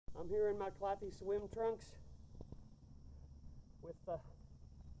I'm here in my Klatie swim trunks with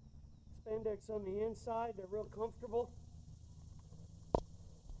spandex on the inside. They're real comfortable.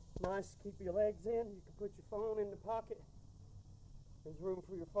 Nice to keep your legs in. You can put your phone in the pocket. There's room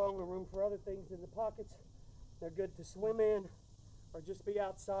for your phone and room for other things in the pockets. They're good to swim in or just be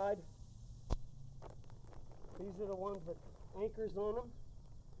outside. These are the ones with anchors on them.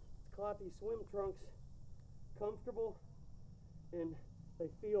 It's Klatie swim trunks. Comfortable, and they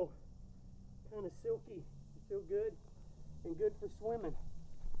feel kind of silky. They feel good and good for swimming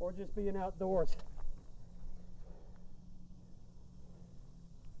or just being outdoors.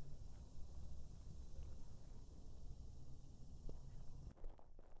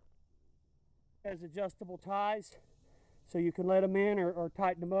 Has adjustable ties, so you can let them in or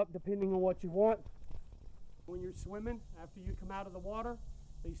tighten them up depending on what you want. When you're swimming, after you come out of the water,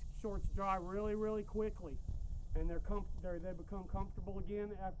 these shorts dry really quickly, and they become comfortable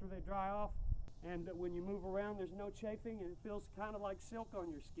again after they dry off. And when you move around, there's no chafing, and it feels kind of like silk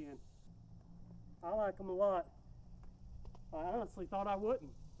on your skin. I like them a lot. I honestly thought I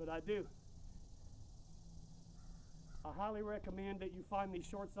wouldn't, but I do. I highly recommend that you find these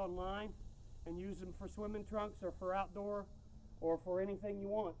shorts online and use them for swimming trunks or for outdoor or for anything you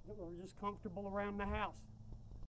want, or just comfortable around the house.